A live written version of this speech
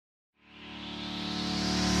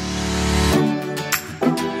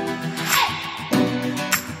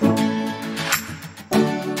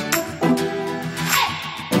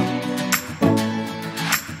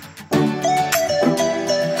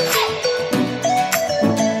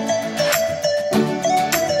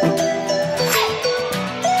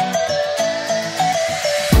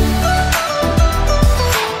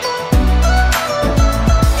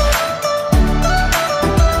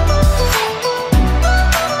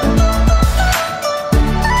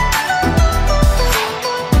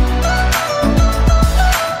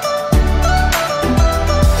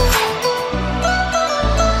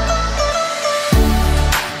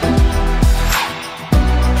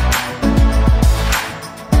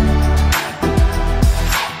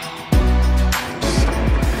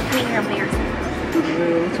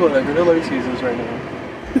whatever, nobody sees us right now.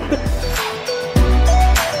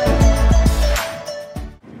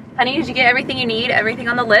 Honey, did you get everything you need? Everything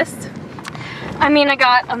on the list? I mean, I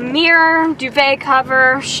got a mirror, duvet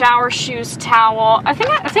cover, shower shoes, towel. I think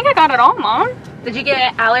I got it all, Mom. Did you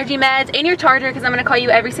get allergy meds and your charger? Because I'm going to call you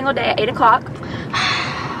every single day at 8 o'clock.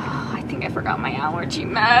 I think I forgot my allergy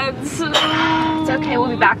meds. It's okay, we'll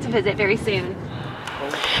be back to visit very soon.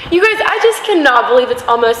 You guys, I just cannot believe it's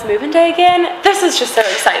almost move-in day again. This is just so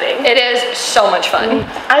exciting. It is so much fun.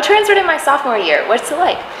 I transferred in my sophomore year. What's it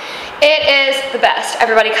like? It is the best.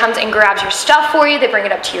 Everybody comes and grabs your stuff for you. They bring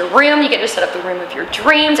it up to your room. You get to set up the room of your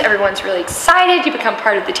dreams. Everyone's really excited. You become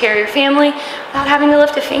part of the Terrier family without having to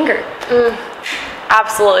lift a finger.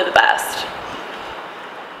 Absolutely the best.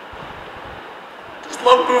 Just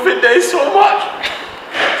love move-in day so much.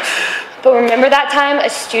 But remember that time a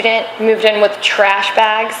student moved in with trash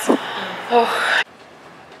bags? Oh.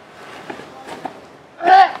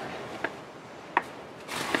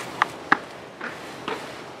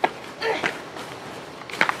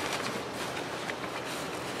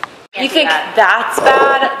 You think that's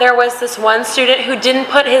bad? There was this one student who didn't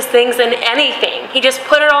put his things in anything. He just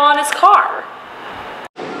put it all in his car.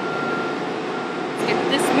 Let's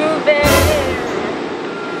get this moving.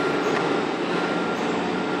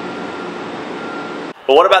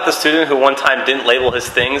 But what about the student who one time didn't label his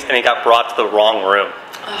things and he got brought to the wrong room?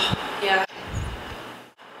 Oh, yeah.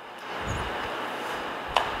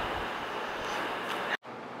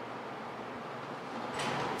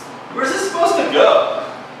 Where's this supposed to go?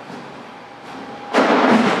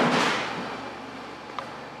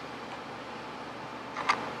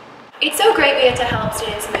 It's so great we get to help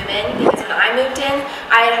students move in, because when I moved in,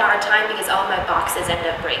 I had a hard time because all of my boxes ended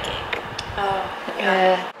up breaking. Oh,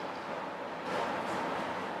 yeah.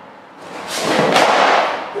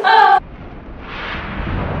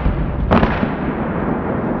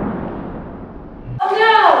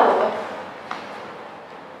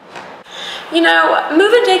 You know,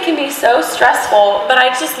 move-in day can be so stressful, but I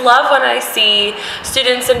just love when I see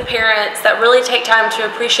students and parents that really take time to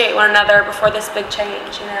appreciate one another before this big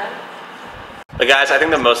change, you know? But guys, I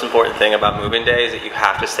think the most important thing about moving day is that you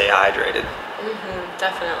have to stay hydrated.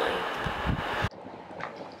 Definitely.